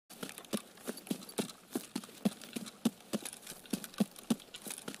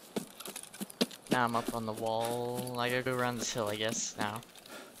Now I'm up on the wall. I gotta go around this hill, I guess, now.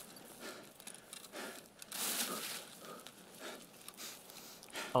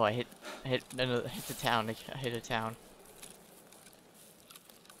 Oh, I hit the town. I hit a town.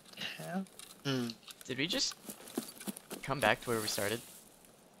 Yeah. Hmm. Did we just come back to where we started?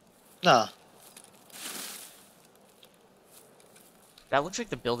 Nah. That looks like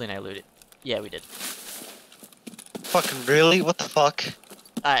the building I looted. Yeah, we did. Fucking really? What the fuck?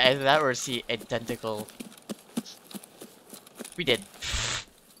 Either that or it's the identical. We did.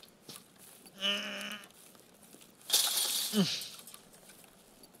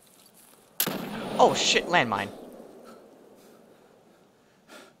 Oh shit, landmine.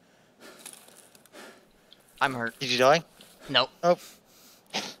 I'm hurt. Did you die? Nope. Oh.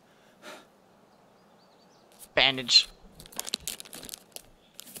 Bandage.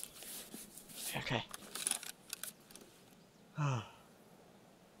 Okay.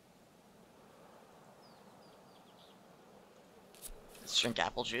 Let's drink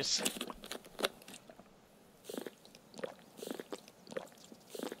apple juice.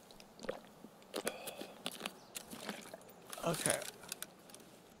 Okay.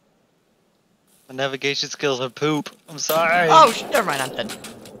 My navigation skills are poop. I'm sorry. Oh, never mind, I'm dead.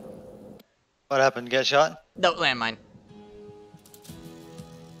 What happened? Get shot? No, landmine.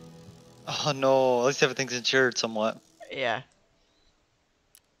 Oh no, at least everything's insured somewhat. Yeah.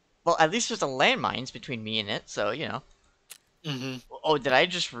 Well, at least there's a landmines between me and it, so, you know. Mm-hmm. Oh, did I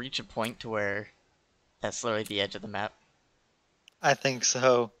just reach a point to where that's literally the edge of the map? I think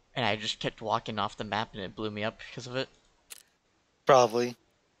so. And I just kept walking off the map and it blew me up because of it? Probably.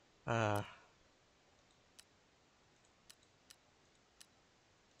 Uh...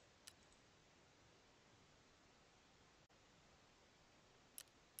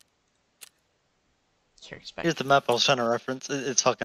 Care expect. Here's the map I was trying to reference. It's fucking